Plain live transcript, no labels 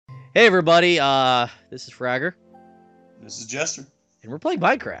Hey everybody, this is Fragger, This is Jester. and we're playing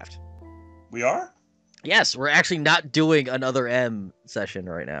Minecraft. We are? Yes, we're actually not doing another M session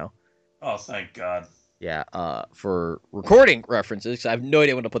right now. Oh, thank God. Yeah, for recording references, 'cause I have no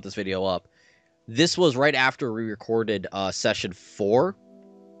idea when to put this video up. This was right after we recorded session 4,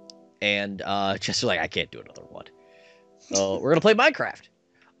 and just like, I can't do another one. So we're gonna play Minecraft.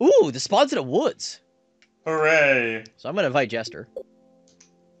 Ooh, the spawn's in the woods. Hooray. So I'm gonna invite Jester,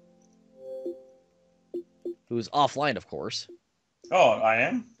 who's offline, of course. Oh, I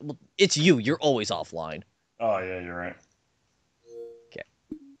am? Well, it's you. You're always offline. Oh, yeah, you're right.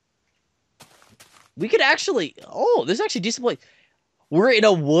 We could actually... Oh, this is actually a decent place. We're in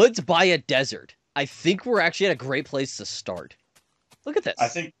a woods by a desert. I think we're actually at a great place to start. Look at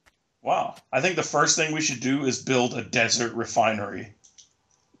this. Wow. I think the first thing we should do is build a desert refinery.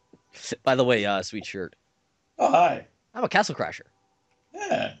 By the way, sweet shirt. Oh, hi. I'm a castle crasher.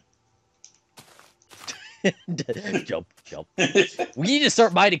 Yeah. Jump. We need to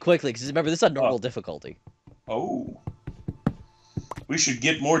start mining quickly, because remember, this is on normal difficulty. Oh. We should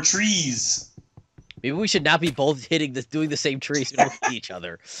get more trees. Maybe we should not be both doing the same trees. We don't hit each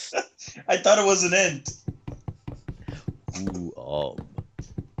other. I thought it was an ent. Ooh,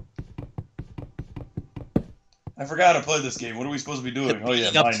 I forgot to play this game. What are we supposed to be doing? Oh, yeah,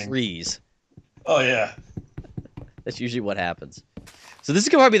 up mining. trees. Oh, yeah. That's usually what happens. So this is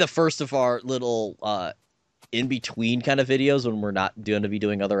going to be the first of our little in-between kind of videos when we're not going to be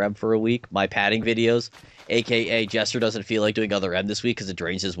doing other M for a week. My padding videos, a.k.a. Jester doesn't feel like doing other M this week because it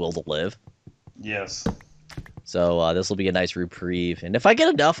drains his will to live. Yes. So this will be a nice reprieve. And if I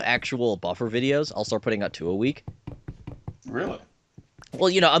get enough actual buffer videos, I'll start putting out 2 a week. Really? Well,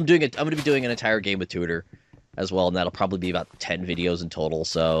 you know, I'm going to be doing an entire game with Tutor as well, and that'll probably be about 10 videos in total.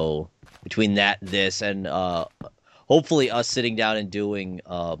 So between that, this, and hopefully us sitting down and doing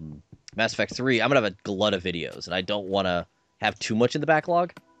Mass Effect 3, I'm going to have a glut of videos, and I don't want to have too much in the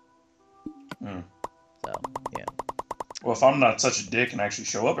backlog. So, yeah. Well, if I'm not such a dick and actually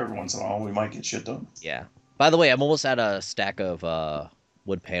show up every once in a while, we might get shit done. Yeah. By the way, I'm almost at a stack of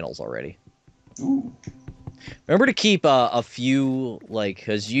wood panels already. Ooh. Remember to keep a few, like,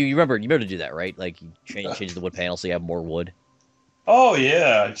 because you remember to do that, right? Like, you change the wood panel so you have more wood. Oh,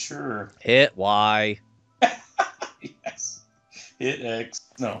 yeah, sure. Hit Y. Yes. Hit X.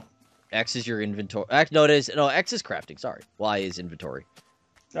 No. X is your inventory. No, it is. No, X is crafting. Sorry. Y is inventory.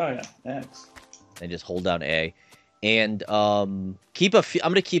 Oh, yeah. X. And just hold down A. And keep a few.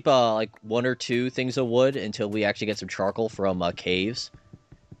 I'm gonna keep like 1 or 2 things of wood until we actually get some charcoal from caves,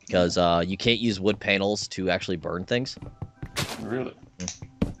 because you can't use wood panels to actually burn things. Really?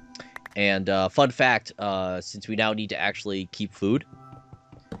 And fun fact, since we now need to actually keep food,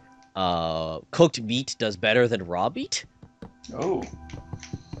 cooked meat does better than raw meat. Oh.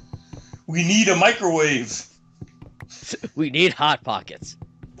 We need a microwave. We need hot pockets.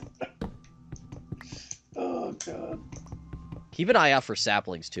 Oh, God. Keep an eye out for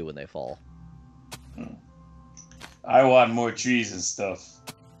saplings too when they fall. I want more trees and stuff.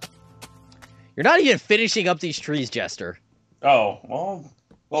 You're not even finishing up these trees, Jester. Oh, well.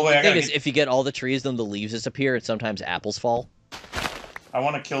 Well, wait, The thing is, if you get all the trees, then the leaves disappear, and sometimes apples fall. I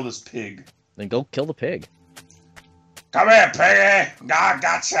want to kill this pig. Then go kill the pig. Come here, piggy! I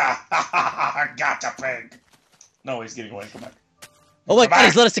gotcha! Gotcha, pig! No, he's getting away. Come back. Oh my Come God, back.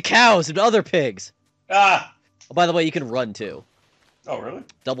 he's let us to cows and other pigs. Ah! Oh, by the way, you can run too. Oh, really?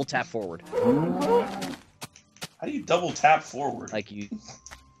 Double tap forward. How do you double tap forward? Like you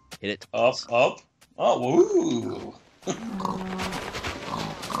hit it. Up, up. Oh, woo!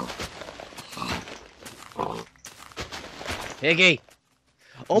 Piggy!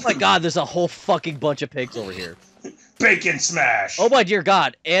 Oh my God, there's a whole fucking bunch of pigs over here. Bacon smash! Oh my dear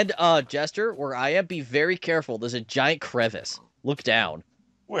God. And, Jester, where I am, be very careful. There's a giant crevice. Look down.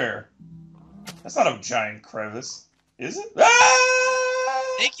 Where? That's not a giant crevice. Is it? Ah!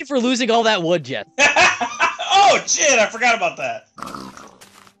 Thank you for losing all that wood, Jet. Oh, shit! I forgot about that.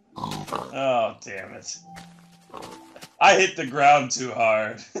 Oh, damn it. I hit the ground too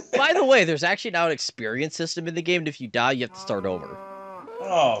hard. By the way, there's actually now an experience system in the game, and if you die, you have to start over.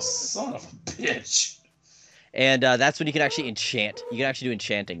 Oh, son of a bitch. And that's when you can actually enchant. You can actually do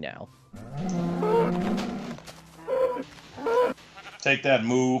enchanting now. Take that,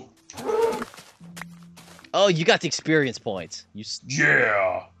 moo. Oh, you got the experience points.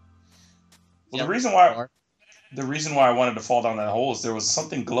 Yeah. Well, the reason why I wanted to fall down that hole is there was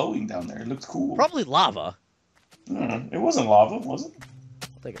something glowing down there. It looked cool. Probably lava. It wasn't lava, was it?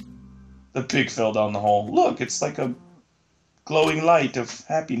 I'll take it. The pig fell down the hole. Look, it's like a glowing light of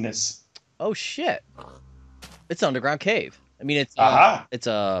happiness. Oh shit! It's an underground cave. I mean, Aha. it's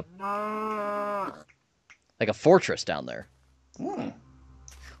a like a fortress down there. Hmm.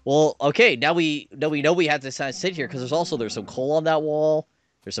 Well, okay, now we know we have to sit here because there's some coal on that wall.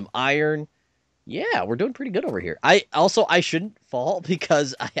 There's some iron. Yeah, we're doing pretty good over here. I shouldn't fall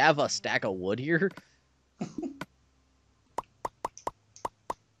because I have a stack of wood here.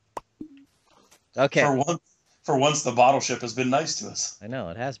 Okay. For once, the bottle ship has been nice to us. I know,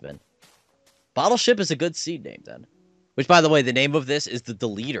 it has been. Bottle ship is a good seed name then. Which, by the way, the name of this is the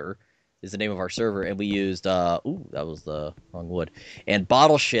Deleter, is the name of our server, and we used ooh, that was the wrong wood. And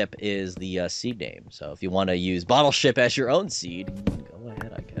bottle ship is the seed name. So if you want to use bottle ship as your own seed, go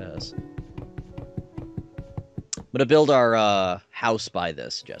ahead, I guess. I'm gonna build our house by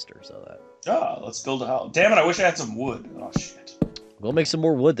this, Jester, so that. Oh, let's build a house. Damn it! I wish I had some wood. Oh shit. We'll make some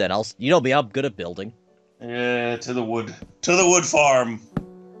more wood then. You know me, I'm good at building. Yeah, to the wood farm.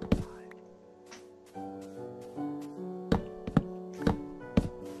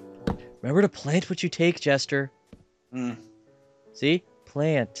 Remember to plant what you take, Jester. Hmm. See?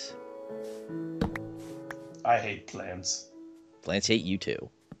 Plant. I hate plants. Plants hate you too.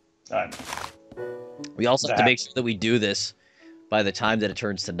 I know. We also have to make sure that we do this by the time that it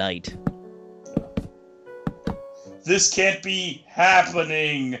turns to night. This can't be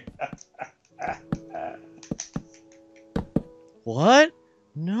happening. What?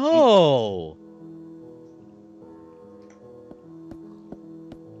 No.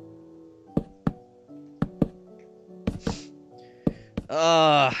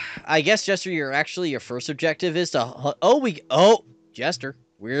 I guess, Jester, your first objective is to hunt. Oh, Jester,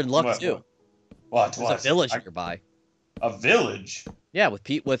 we're in luck too. What? There's a village nearby. A village? Yeah, with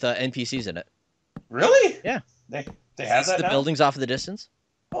NPCs in it. Really? Yeah. They have that the now? buildings off in the distance.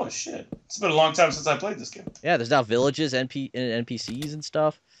 Oh shit! It's been a long time since I played this game. Yeah, there's now villages, NPCs and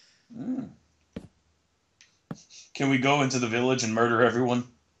stuff. Mm. Can we go into the village and murder everyone?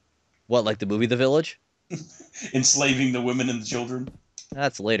 What, like the movie The Village? Enslaving the women and the children?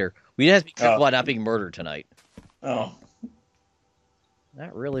 That's later. We have to be careful about not being murdered tonight. Oh.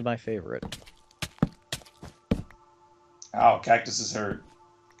 Not really my favorite. Ow, cactus is hurt.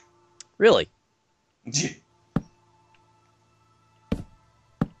 Really?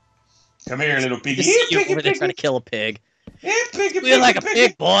 Come here, little piggy. You over there trying to kill a pig. Yeah, piggy, You're like a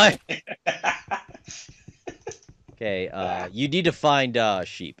pig, boy. Okay, you need to find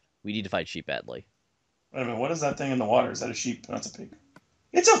sheep. We need to find sheep badly. Wait a minute, what is that thing in the water? Is that a sheep? No, that's a pig.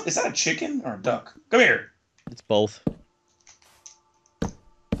 Is that a chicken or a duck? Come here. It's both.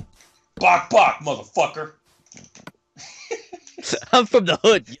 Bok, motherfucker. I'm from the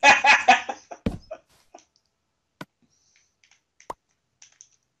hood.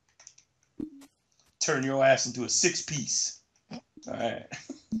 Turn your ass into a 6-piece. Alright.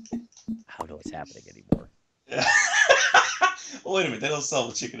 I don't know what's happening anymore. Wait a minute, they don't sell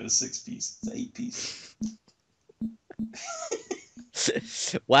the chicken in a 6-piece. It's an 8-piece.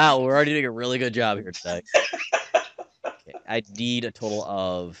 Wow, we're already doing a really good job here today. Okay, I need a total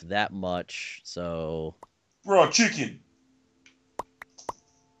of that much, so... Raw chicken!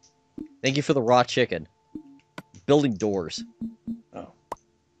 Thank you for the raw chicken. Building doors. Oh.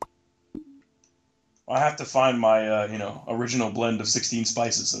 I have to find my, original blend of 16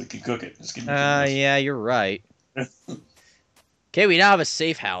 spices so we can cook it. Yeah, you're right. Okay, we now have a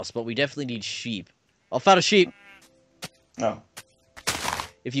safe house, but we definitely need sheep. I found a sheep. Oh.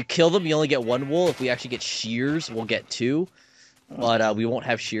 If you kill them, you only get 1 wool. If we actually get shears, we'll get 2. But we won't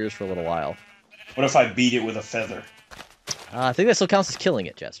have shears for a little while. What if I beat it with a feather? I think that still counts as killing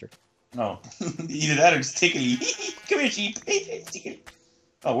it, Jester. No. Either that or just taking it. Come here, sheep.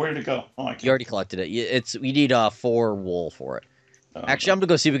 Oh, where did it go? Oh, I can't. You already collected it. We need 4 wool for it. Oh, actually, I'm gonna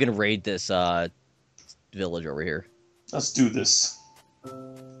go see if we can raid this village over here. Let's do this.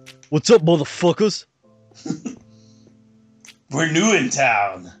 What's up, motherfuckers? We're new in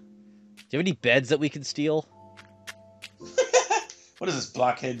town. Do you have any beds that we can steal? What is this,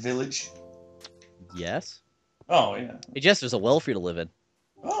 Blockhead Village? Yes. Oh, yeah. Hey, Jess, there's a well for you to live in.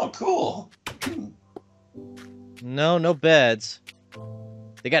 Oh, cool. No beds.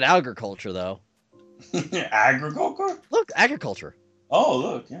 They got agriculture, though. Agriculture? Look, agriculture. Oh,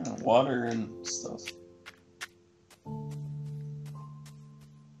 look, yeah, water and stuff.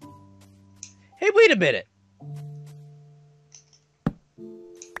 Hey, wait a minute.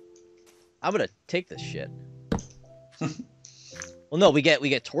 I'm gonna take this shit. Well, no, we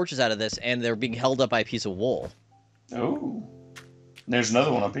get torches out of this, and they're being held up by a piece of wool. Oh. There's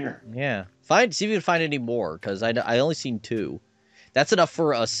another one up here. Yeah. See if you can find any more, because I only seen 2. That's enough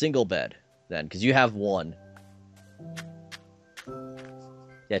for a single bed, then, because you have 1.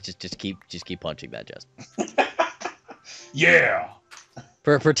 Yeah, just keep punching that, Jess. Yeah.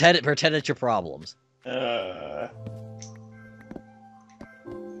 Pretend it's your problems. Uh.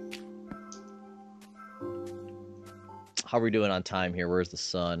 How are we doing on time here? Where's the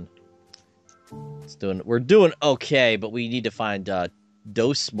sun? We're doing okay, but we need to find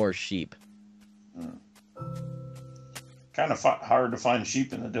dose more sheep. Kind of hard to find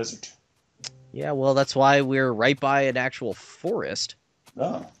sheep in the desert. Yeah, well, that's why we're right by an actual forest.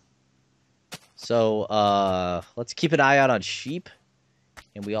 Oh. So, let's keep an eye out on sheep.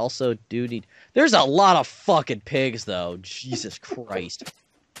 And we also do need... There's a lot of fucking pigs, though. Jesus Christ.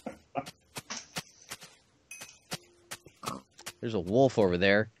 There's a wolf over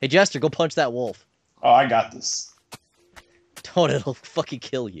there. Hey, Jester, go punch that wolf. Oh, I got this. Don't, it'll fucking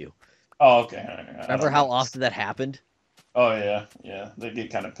kill you. Oh, okay. Remember how often that happened? Oh, yeah. Yeah, they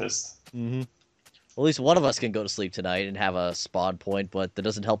get kind of pissed. Mm-hmm. Well, at least one of us can go to sleep tonight and have a spawn point, but that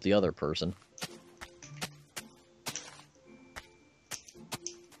doesn't help the other person.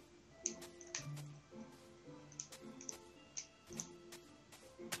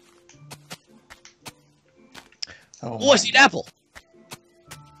 Oh, I see an apple!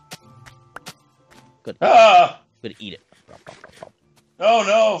 Good. Ah! Good, eat it. Oh,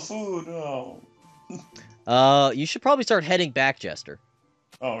 no, food, no. You should probably start heading back, Jester.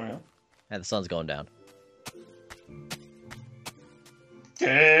 Oh, yeah. And the sun's going down.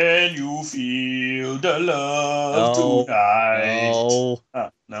 Can you feel the love tonight? No.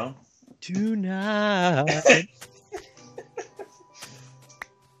 No? Tonight.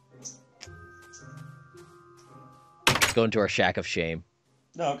 Let's go into our shack of shame.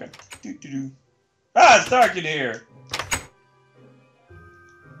 No, okay. Doo-doo-doo. Ah, it's dark in here.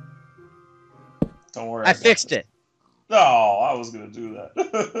 Don't worry. I fixed it. No, I was gonna do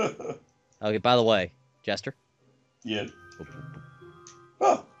that. Okay, by the way, Jester. Yeah.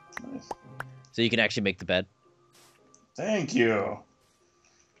 Oh, nice. So you can actually make the bed. Thank you.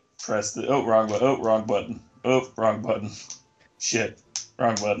 Press the... Oh, wrong button. Oh, wrong button. Oh, wrong button. Shit.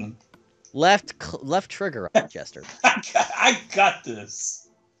 Wrong button. Left trigger, Jester. I got this.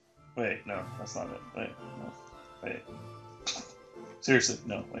 Wait, no, that's not it. Wait, no. Wait. Seriously,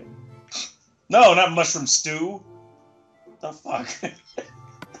 no, wait. No, not mushroom stew. The fuck?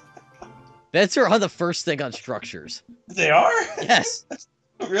 Beds are on the first thing on structures. They are? Yes.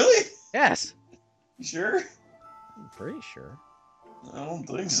 Really? Yes. You sure? I'm pretty sure. I don't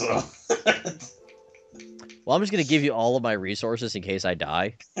think so. Well, I'm just going to give you all of my resources in case I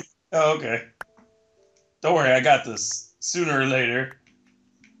die. Oh, okay. Don't worry, I got this. Sooner or later.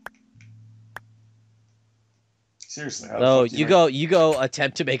 Seriously. So you go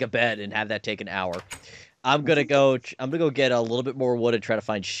attempt to make a bed and have that take an hour. I'm gonna go get a little bit more wood and try to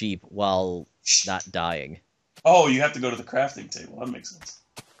find sheep while not dying. Oh, you have to go to the crafting table. That makes sense.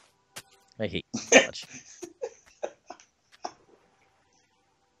 I hate you so much.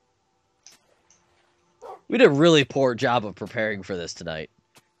 We did a really poor job of preparing for this tonight.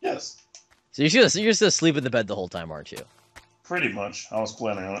 Yes. So you're just gonna sleep in the bed the whole time, aren't you? Pretty much. I was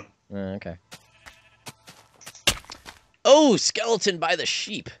planning on it. Okay. Oh, skeleton by the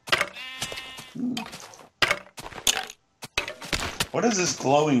sheep. What is this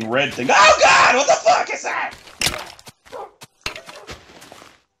glowing red thing? Oh god! What the fuck is that?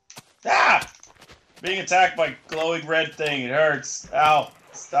 Ah! Being attacked by glowing red thing. It hurts. Ow.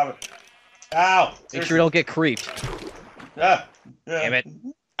 Stop it. Ow. Make sure you don't get creeped. Ah. Damn it.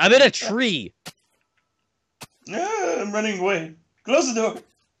 I'm in a tree. Ah, I'm running away. Close the door.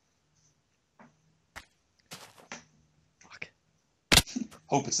 Fuck.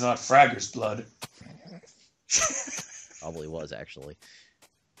 Hope it's not Fragger's blood. Probably was, actually.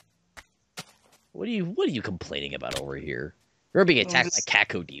 What are you complaining about over here? You're being attacked by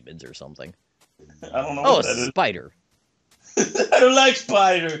caco demons or something. I don't know. Oh, what a that spider. is. I don't like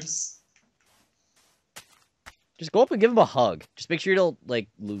spiders. Just go up and give him a hug. Just make sure you don't, like,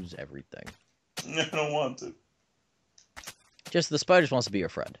 lose everything. I don't want to. Just the spider just wants to be your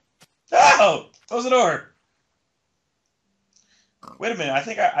friend. Oh! Close the door! Wait a minute, I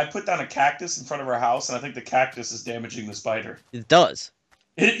think I put down a cactus in front of our house, and I think the cactus is damaging the spider. It does.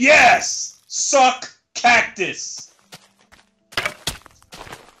 Yes! Suck cactus!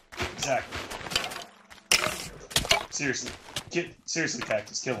 Exactly. Seriously. Seriously,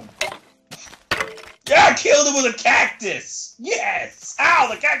 cactus, kill him. Yeah, I killed him with a cactus! Yes! Ow,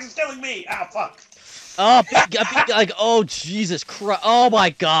 the cactus is killing me! Ow, fuck. Oh, like, oh, Jesus Christ. Oh, my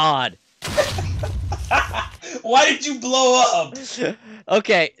God. Why did you blow up?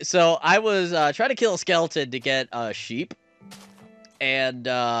 Okay, so I was trying to kill a skeleton to get a sheep, and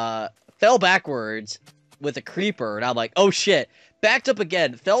fell backwards with a creeper, and I'm like, oh shit. Backed up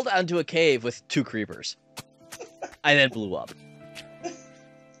again, fell down to a cave with 2 creepers. I then blew up.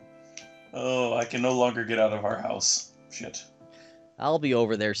 Oh, I can no longer get out of our house. Shit. I'll be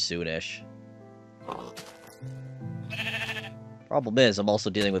over there soonish. Problem is, I'm also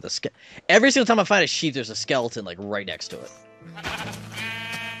dealing with a every single time I find a sheep, there's a skeleton, like, right next to it.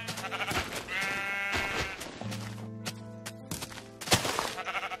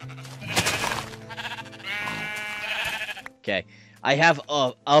 Okay, I have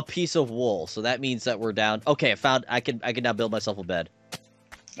a piece of wool, so that means that we're down. Okay, I can now build myself a bed.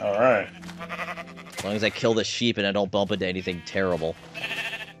 All right. As long as I kill the sheep and I don't bump into anything terrible.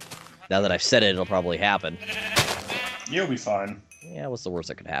 Now that I've said it, it'll probably happen. You'll be fine. Yeah, what's the worst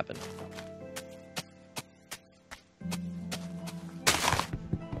that could happen?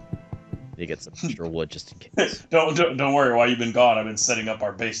 You get some extra wood just in case. Don't worry. While you've been gone, I've been setting up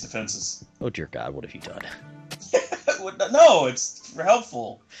our base defenses. Oh dear God, what have you done? No, it's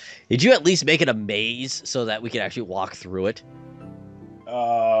helpful. Did you at least make it a maze so that we could actually walk through it?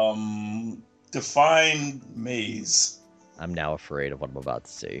 Define maze. I'm now afraid of what I'm about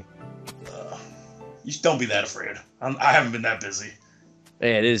to see. You don't be that afraid. I haven't been that busy.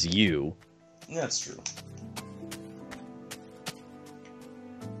 Hey, it is you. That's true.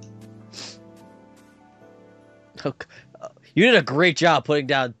 You did a great job putting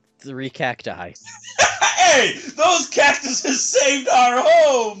down 3 cacti. Hey, those cactuses saved our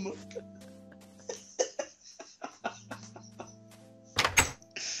home.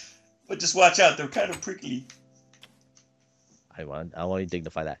 But just watch out; they're kind of prickly. I want you to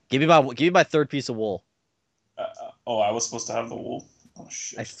dignify that. Give me my 3rd piece of wool. Oh, I was supposed to have the wool. Oh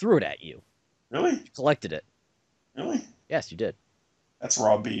shit! I threw it at you. Really? You collected it. Really? Yes, you did. That's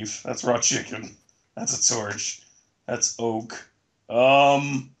raw beef. That's raw chicken. That's a torch. That's oak.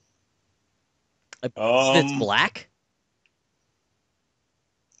 It's black.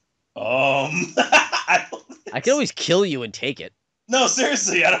 I can always kill you and take it. No,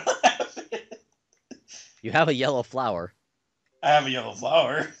 seriously, I don't have it. You have a yellow flower. I have a yellow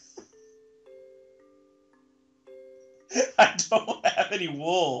flower. I don't have any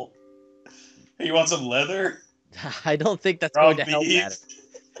wool. Hey, you want some leather? I don't think that's Raw going to help beef. matter.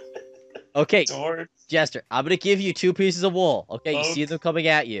 Okay, Torch. Jester, I'm going to give you 2 pieces of wool. Okay, you see them coming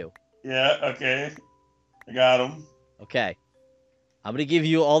at you. Yeah, okay. I got them. Okay. I'm going to give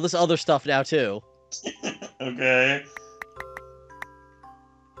you all this other stuff now, too. Okay.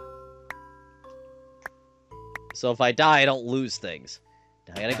 So if I die, I don't lose things.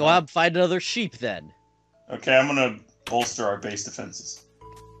 I gotta go out and find another sheep, then. Okay, I'm gonna bolster our base defenses.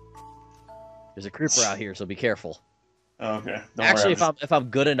 There's a creeper out here, so be careful. Okay. Actually, if I'm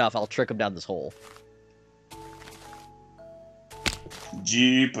good enough, I'll trick him down this hole.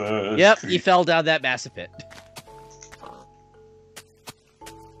 Jeepers. Yep, he fell down that massive pit.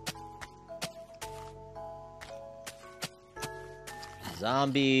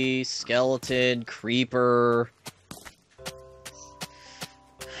 Zombie, skeleton, creeper.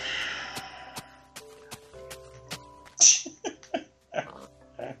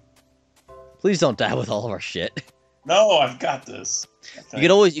 Please don't die with all of our shit. No, I've got this.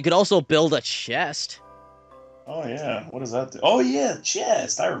 You could also build a chest. Oh yeah, what does that do? Oh yeah,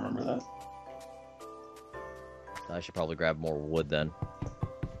 chest. I remember that. I should probably grab more wood then.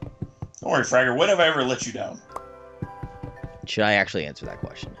 Don't worry, Fragger. When have I ever let you down? Should I actually answer that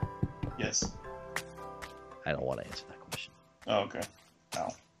question? Yes. I don't want to answer that question. Oh, okay. Ow.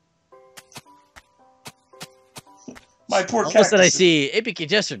 My poor Almost cactus. that I see HappyTown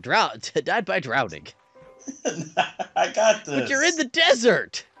Jester died by drowning. I got this. But you're in the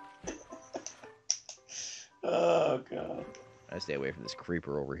desert. Oh god. I stay away from this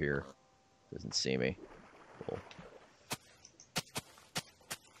creeper over here. Doesn't see me. Cool.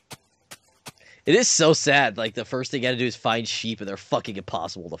 It is so sad. Like, the first thing you gotta do is find sheep, and they're fucking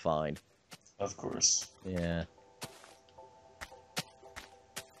impossible to find. Of course. Yeah.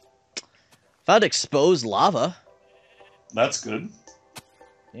 Found exposed lava. That's good.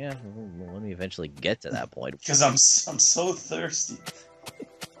 Yeah, well, let me eventually get to that point. Because I'm so thirsty.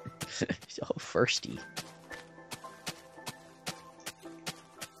 So thirsty.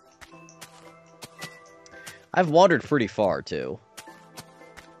 I've wandered pretty far, too.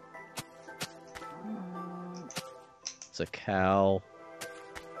 It's a cow.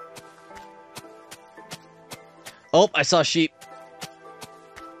 Oh, I saw sheep.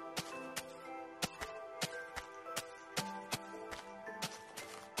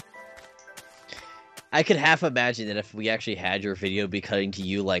 I could half imagine that if we actually had your video be cutting to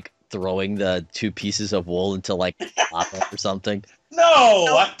you, like, throwing the 2 pieces of wool into, like, lava or something. No!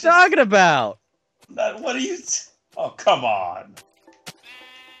 What are you talking about? What are you... Oh, come on.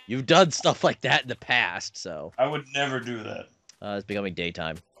 You've done stuff like that in the past, so. I would never do that. It's becoming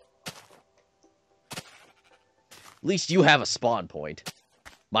daytime. At least you have a spawn point.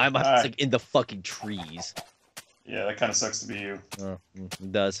 Mine's like in the fucking trees. Yeah, that kind of sucks to be you.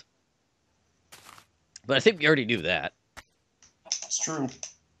 It does. But I think we already knew that. It's true.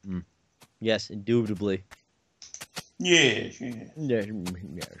 Yes, indubitably. Yeah. Yes.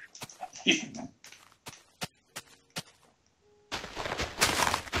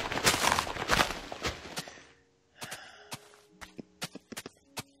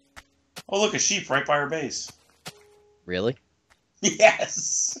 Oh, look, a sheep right by our base. Really?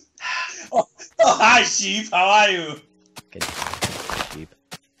 Yes. Oh, hi, sheep. How are you? Okay. Sheep.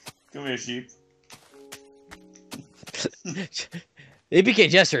 Come here, sheep. APK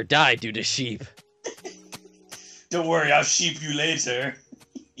Jester died due to sheep. Don't worry, I'll sheep you later.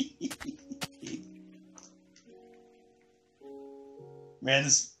 Man,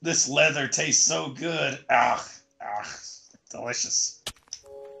 this leather tastes so good. Delicious.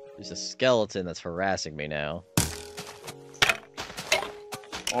 There's a skeleton that's harassing me now.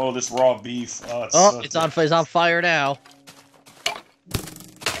 Oh, this raw beef. It's on fire now.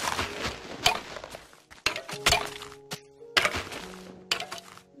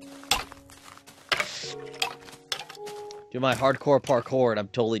 Do my hardcore parkour and I'm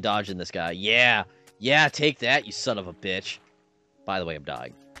totally dodging this guy. Yeah. Yeah, take that, you son of a bitch. By the way, I'm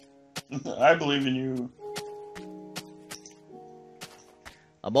dying. I believe in you.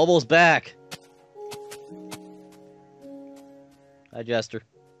 I'm almost back. Hi, Jester.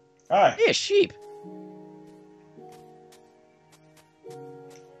 Hi. Hey, a sheep.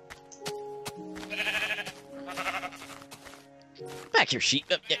 Back here, sheep.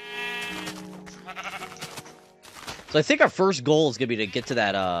 Yeah. So I think our first goal is gonna be to get to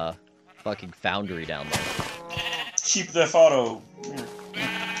that fucking foundry down there. Sheep Theft Auto.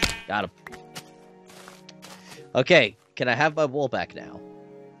 Got him. Okay, can I have my wool back now?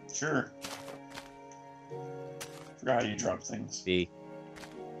 Sure. Forgot how you drop things. B.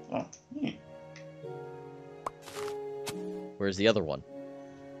 Oh, neat. Where's the other one?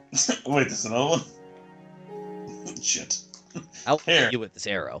 Wait, there's another one? Shit. I'll Here. hit you with this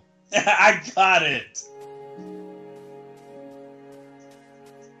arrow. I got it!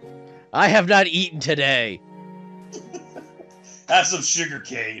 I have not eaten today. Have some sugar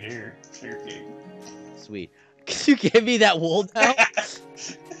cane here. Sugar cane. Sweet. Can you give me that wool now?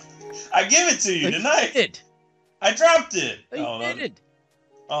 I give it to you, didn't I? Did. I dropped it. You didn't.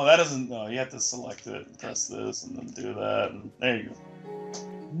 Oh, that doesn't. No, you have to select it and press this and then do that. And there you go.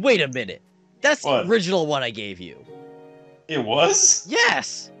 Wait a minute. That's What? the original one I gave you. It was?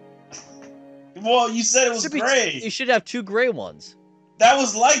 Yes. Well, you said it was gray. You should have 2 gray ones. That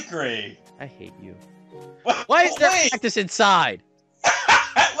was light gray. I hate you. Why is there a cactus inside?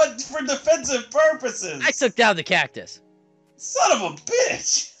 What, for defensive purposes. I took down the cactus. Son of a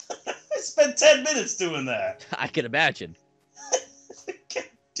bitch. I spent 10 minutes doing that. I can imagine. God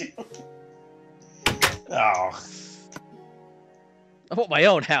damn it. Oh. I want my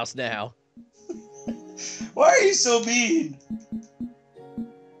own house now. Why are you so mean?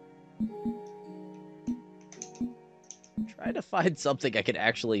 Trying to find something I can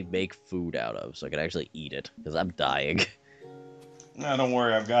actually make food out of, so I can actually eat it, because I'm dying. No, don't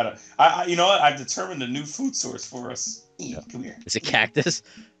worry, I've got it. You know what? I've determined a new food source for us. Come here. It's a cactus?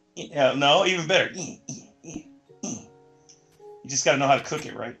 Yeah, no, even better. You just gotta know how to cook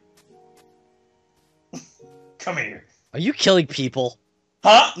it, right? Come here. Are you killing people?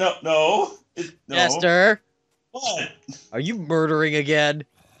 Huh? No. No. Jester? What? Are you murdering again?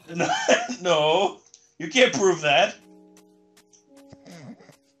 No. You can't prove that.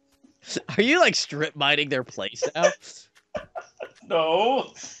 Are you, like, strip mining their place now?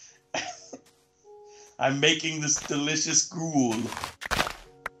 No. I'm making this delicious gruel.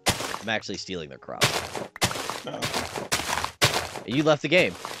 I'm actually stealing their crops. No. You left the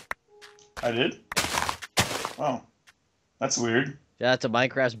game. I did? Oh. That's weird. Shout out to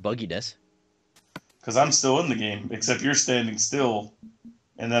Minecraft's bugginess. Because I'm still in the game, except you're standing still,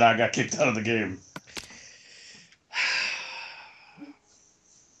 and then I got kicked out of the game.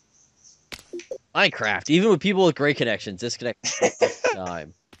 Minecraft, even with people with great connections, disconnect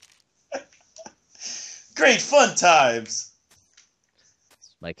time. Great fun times!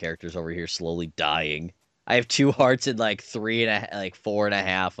 My character's over here slowly dying. I have 2 hearts and like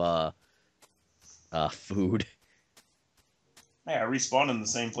 4.5 food. Hey, I respawned in the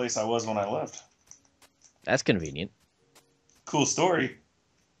same place I was when I left. That's convenient. Cool story.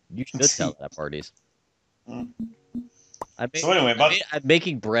 You should tell that parties. Mm. So anyway, I'm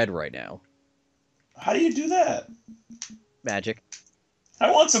making bread right now. How do you do that? Magic. I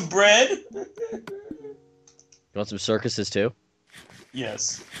want some bread. You want some circuses too?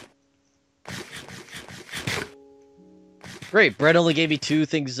 Yes. Great. Brett only gave me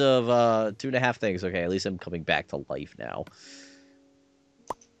 2.5 things. Okay, at least I'm coming back to life now.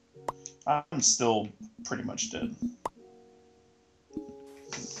 I'm still pretty much dead.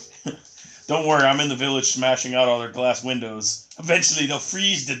 Don't worry, I'm in the village smashing out all their glass windows. Eventually they'll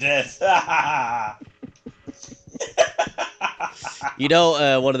freeze to death. You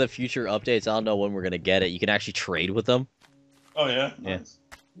know, one of the future updates, I don't know when we're going to get it, you can actually trade with them. Oh, yeah? Yeah. Nice.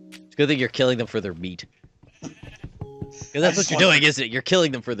 It's a good thing you're killing them for their meat. Because that's what you're doing, isn't it? You're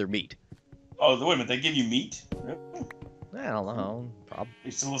killing them for their meat. Oh, wait a minute, they give you meat? Really? I don't know.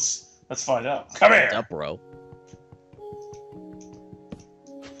 Probably. So let's find out. Come here! Up, bro.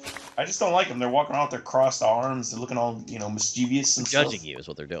 I just don't like them. They're walking around with their crossed arms. They're looking all, mischievous and stuff. Judging you is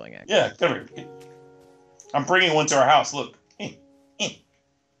what they're doing, actually. Yeah, come here. I'm bringing one to our house. Look.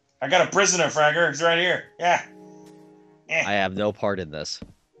 I got a prisoner, Fragger. He's right here. Yeah. I have no part in this.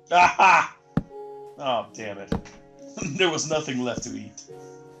 Aha! Oh, damn it. There was nothing left to eat.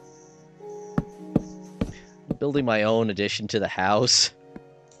 I'm building my own addition to the house.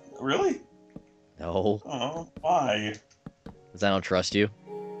 Really? No. Oh, why? Because I don't trust you.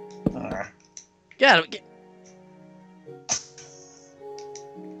 Uh, Get him!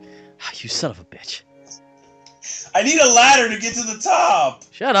 You son of a bitch. I need a ladder to get to the top!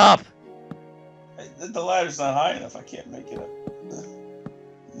 Shut up! The ladder's not high enough. I can't make it up.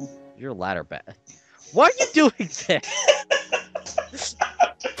 You're ladder bad. Why are you doing this?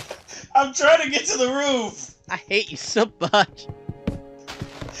 I'm trying to get to the roof! I hate you so much.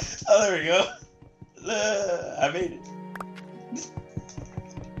 Oh, there we go. I made it.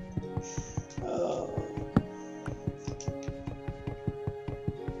 Oh.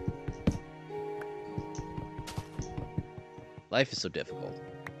 Life is so difficult.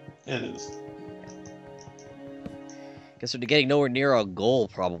 It is. Guess we're getting nowhere near our goal,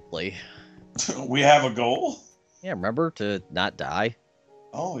 probably. We have a goal? Yeah, remember to not die?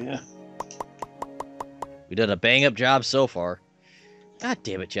 Oh, yeah. We've done a bang-up job so far. God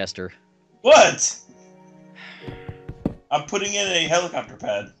damn it, Jester. What? I'm putting in a helicopter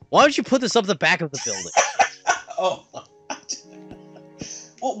pad. Why don't you put this up the back of the building? Oh.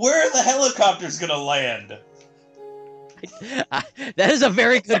 Well, where are the helicopters gonna land? That is a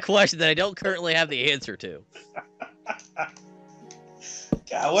very good question that I don't currently have the answer to.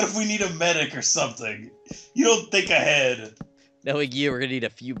 God, what if we need a medic or something? You don't think ahead. Knowing you, we're gonna need a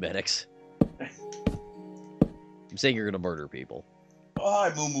few medics. I'm saying you're gonna murder people. Oh,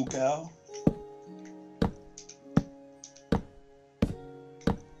 hi, Moo Moo Cow.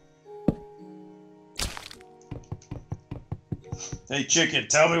 Hey, chicken,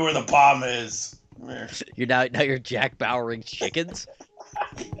 tell me where the bomb is. Come here. You're now you're Jack Bowering chickens.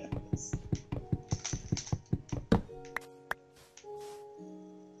 Yes.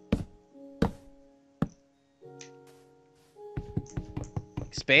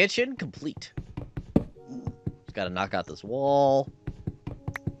 Expansion complete. Just gotta knock out this wall.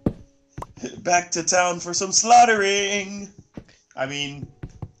 Back to town for some slaughtering. I mean...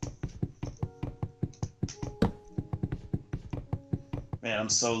 Man, I'm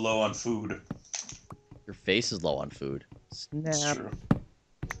so low on food. Your face is low on food. That's Snap. true.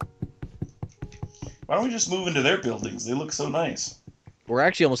 Why don't we just move into their buildings? They look so nice. We're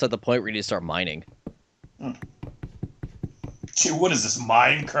actually almost at the point where we need to start mining. Gee, what is this,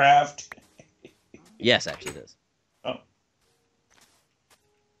 Minecraft? Yes, actually it is. Oh.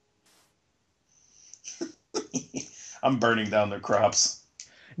 I'm burning down their crops.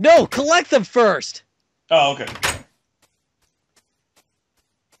 No, collect them first! Oh, okay.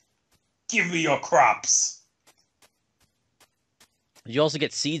 Give me your crops. You also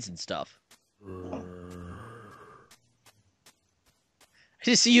get seeds and stuff. I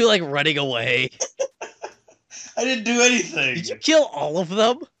just see you, like, running away. I didn't do anything. Did you kill all of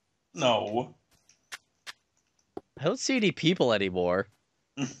them? No. I don't see any people anymore.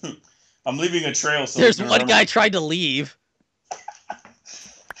 I'm leaving a trail so There's I can one remember. guy tried to leave.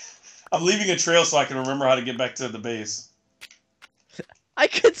 I'm leaving a trail so I can remember how to get back to the base. I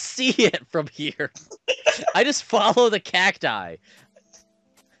could see it from here. I just follow the cacti.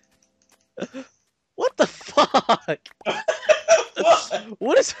 What the fuck? What?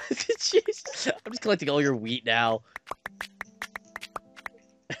 What is... Jeez. I'm just collecting all your wheat now.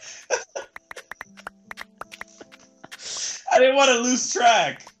 I didn't want to lose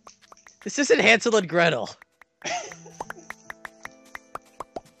track. This isn't Hansel and Gretel.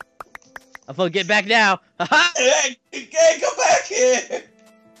 I'm gonna get back now. Haha! Hey, come back here.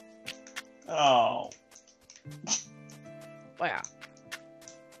 Oh. Wow.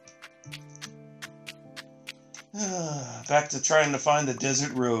 Back to trying to find the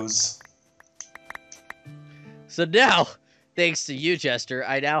desert rose. So now, thanks to you, Jester,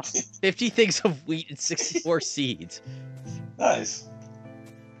 I now have 50 things of wheat and 64 seeds. Nice.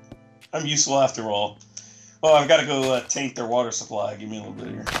 I'm useful after all. Oh, I've got to go taint their water supply. Give me a little bit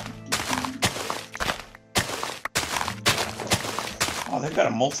here. Oh, they've got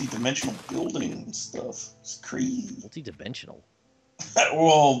a multi-dimensional building and stuff. It's crazy. Multi-dimensional?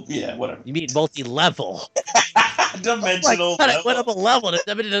 Well, yeah, whatever. You mean multi-level? Dimensional. Oh my God, I went up a level and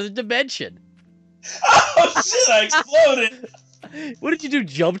I'm in another dimension. Oh shit! I exploded. What did you do?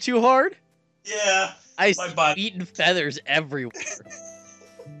 Jump too hard? Yeah. I see wheat and feathers everywhere.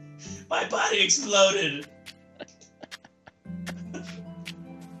 My body exploded.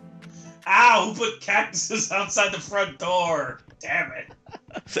 Ow! Who put cactuses outside the front door? Damn it!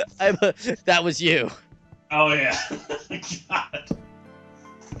 That was you. Oh yeah. God.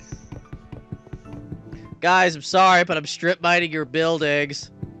 Guys, I'm sorry, but I'm strip mining your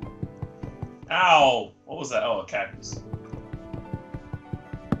buildings. Ow! What was that? Oh, a cactus.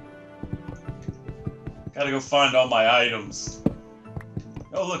 Gotta go find all my items.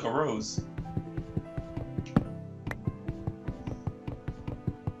 Oh, look, a rose.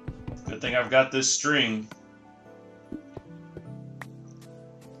 Good thing I've got this string.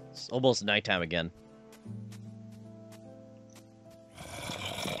 It's almost nighttime again.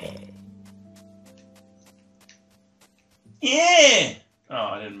 Yeah! Oh,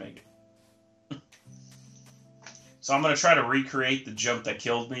 I didn't make it. So I'm gonna try to recreate the jump that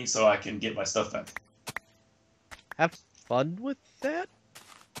killed me so I can get my stuff back. Have fun with that?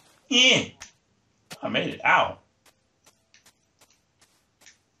 Yeah! I made it. Ow.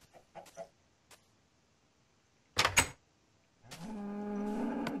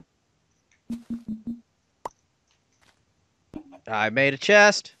 I made a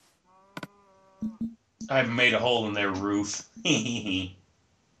chest. I've made a hole in their roof. We're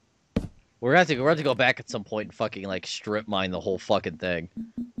gonna have to go back at some point and fucking like strip mine the whole fucking thing.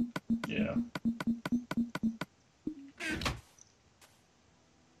 Yeah.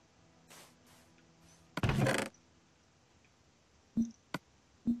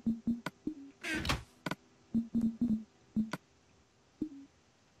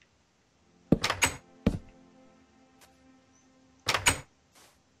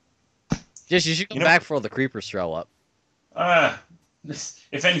 Just you should go back before the creepers show up.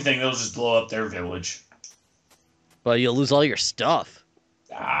 If anything, they'll just blow up their village. But you'll lose all your stuff.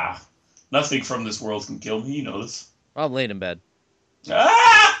 Ah, nothing from this world can kill me. You know this. I'm laying in bed.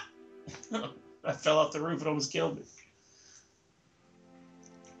 Ah! I fell off the roof and almost killed me.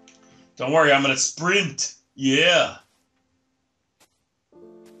 Don't worry, I'm gonna sprint. Yeah.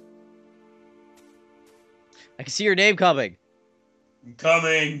 I can see your name coming. I'm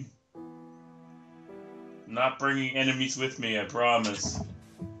coming. I'm not bringing enemies with me, I promise.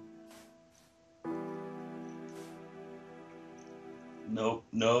 Nope,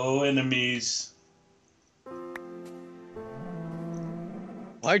 no enemies.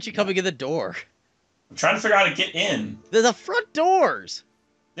 Why aren't you coming in the door? I'm trying to figure out how to get in. They're the front doors.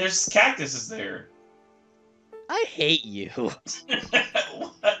 There's cactuses there. I hate you. What?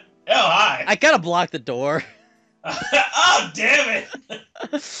 Oh, hi. I gotta block the door. Oh, damn it.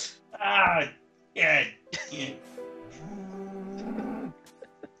 Ah, yeah.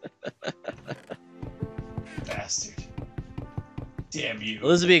 Bastard. Damn you.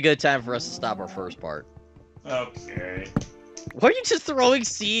 Well, this would be a good time for us to stop our first part. Okay. Why are you just throwing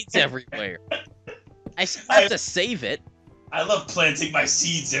seeds everywhere? I have to save it. I love planting my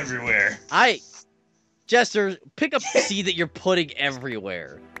seeds everywhere. Jester, pick up the seed that you're putting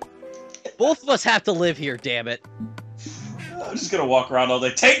everywhere. Both of us have to live here, damn it. I'm just gonna walk around all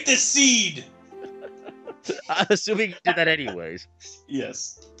day. Take this seed! I'm assuming you did that anyways.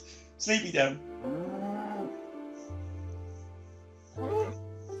 Yes. Sleepy down.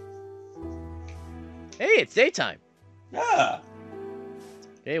 Hey, it's daytime. Yeah.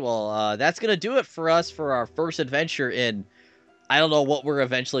 Okay, well, that's gonna do it for us for our first adventure in... I don't know what we're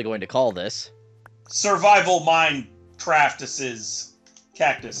eventually going to call this. Survival Minecraftuses.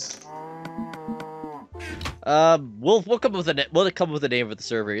 Cactus. We'll come up with a name for the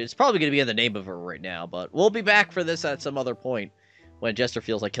server. It's probably gonna be in the name of it right now, but we'll be back for this at some other point when Jester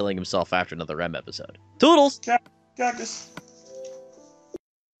feels like killing himself after another REM episode. Toodles! Cactus.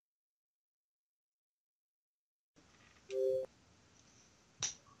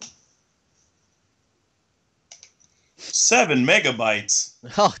 Seven megabytes.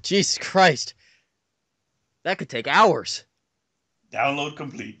 Oh, Jesus Christ. That could take hours. Download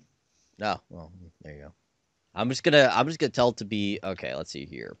complete. Oh, well, there you go. I'm just gonna tell it to be okay, let's see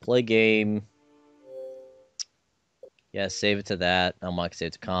here. Play game. Yeah, save it to that. I'm not gonna save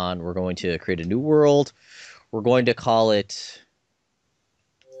it to con. We're going to create a new world. We're going to call it.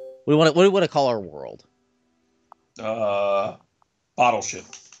 What do we want to call our world? Bottle ship.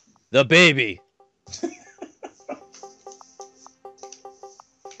 The baby.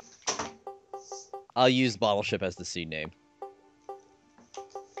 I'll use bottle ship as the scene name.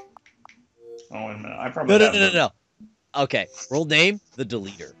 Oh, wait a minute. I probably No. Okay, world name, the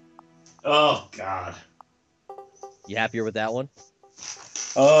Deleter. Oh, God. You happier with that one?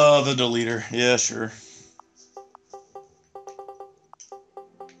 Oh, the Deleter. Yeah, sure.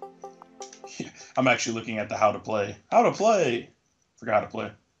 I'm actually looking at the how to play. How to play. Forgot how to play.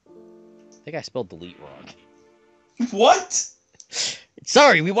 I think I spelled delete wrong. What?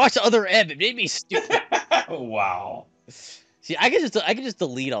 Sorry, we watched the other M. It made me stupid. Wow. See, I can just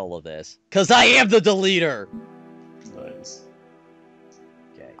delete all of this because I am the Deleter. Nice.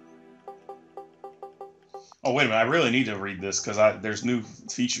 Okay. Oh, wait a minute. I really need to read this because there's new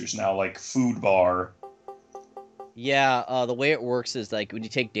features now, like food bar. Yeah, the way it works is like when you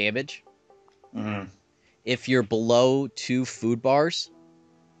take damage, Mm-hmm. if you're below 2 food bars,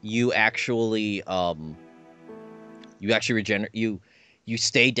 you actually regenerate. You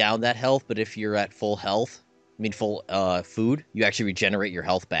stay down that health, but if you're at full health, I mean full food, you actually regenerate your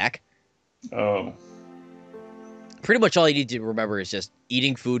health back. Oh. Pretty much all you need to remember is just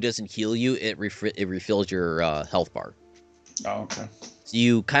eating food doesn't heal you; it refills your health bar. Oh, okay. So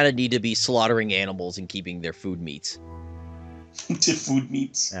you kind of need to be slaughtering animals and keeping their food meats. To food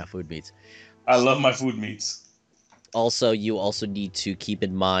meats. Yeah, food meats. I love my food meats. Also, you also need to keep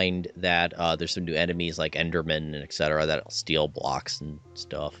in mind that there's some new enemies like Enderman and etc. that'll steal blocks and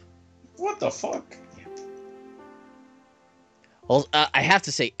stuff. What the fuck? Well, I have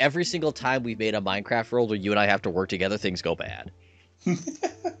to say, every single time we've made a Minecraft world where you and I have to work together, things go bad.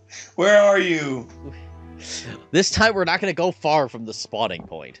 Where are you? This time, we're not going to go far from the spawning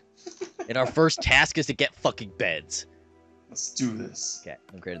point. And our first task is to get fucking beds. Let's do this. Okay,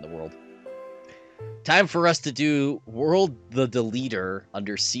 I'm creating the world. Time for us to do World the Deleter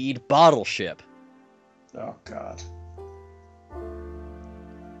under Seed Bottle Ship. Oh, God.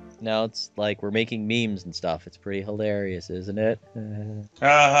 Now it's like we're making memes and stuff. It's pretty hilarious, isn't it?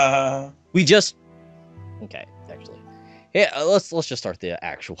 We just... Okay, actually. Yeah, let's just start the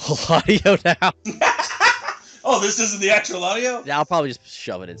actual audio now. Oh, this isn't the actual audio? Yeah, I'll probably just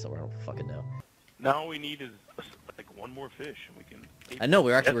shove it in somewhere. I don't fucking know. Now all we need is like one more fish, and we can. I know,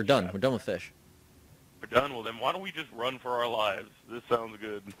 we're done. We're done with fish. We're done. Well, then why don't we just run for our lives? This sounds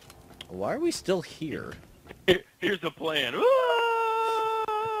good. Why are we still here? Here's the plan.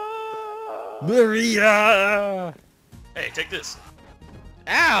 Maria! Hey, take this.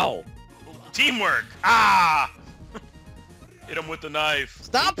 Ow! Teamwork. Ah! Hit him with the knife.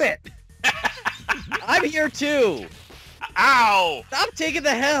 Stop it! I'm here too! Ow! Stop taking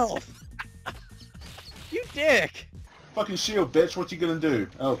the health! You dick! Fucking shield, bitch. What you gonna do?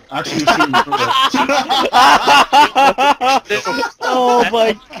 Oh, actually, you're shooting through it. Oh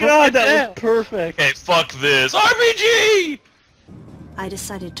my god, that was perfect. Hey, fuck this. RPG! I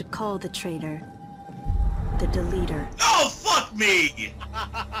decided to call the traitor the Deleter. Oh, fuck me!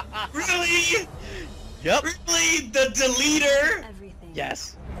 Really? Yep. Really? The Deleter? Everything.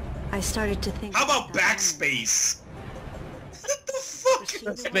 Yes. I started to think. How about the backspace? What the fuck?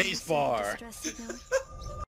 machine. Space bar. Distress signal.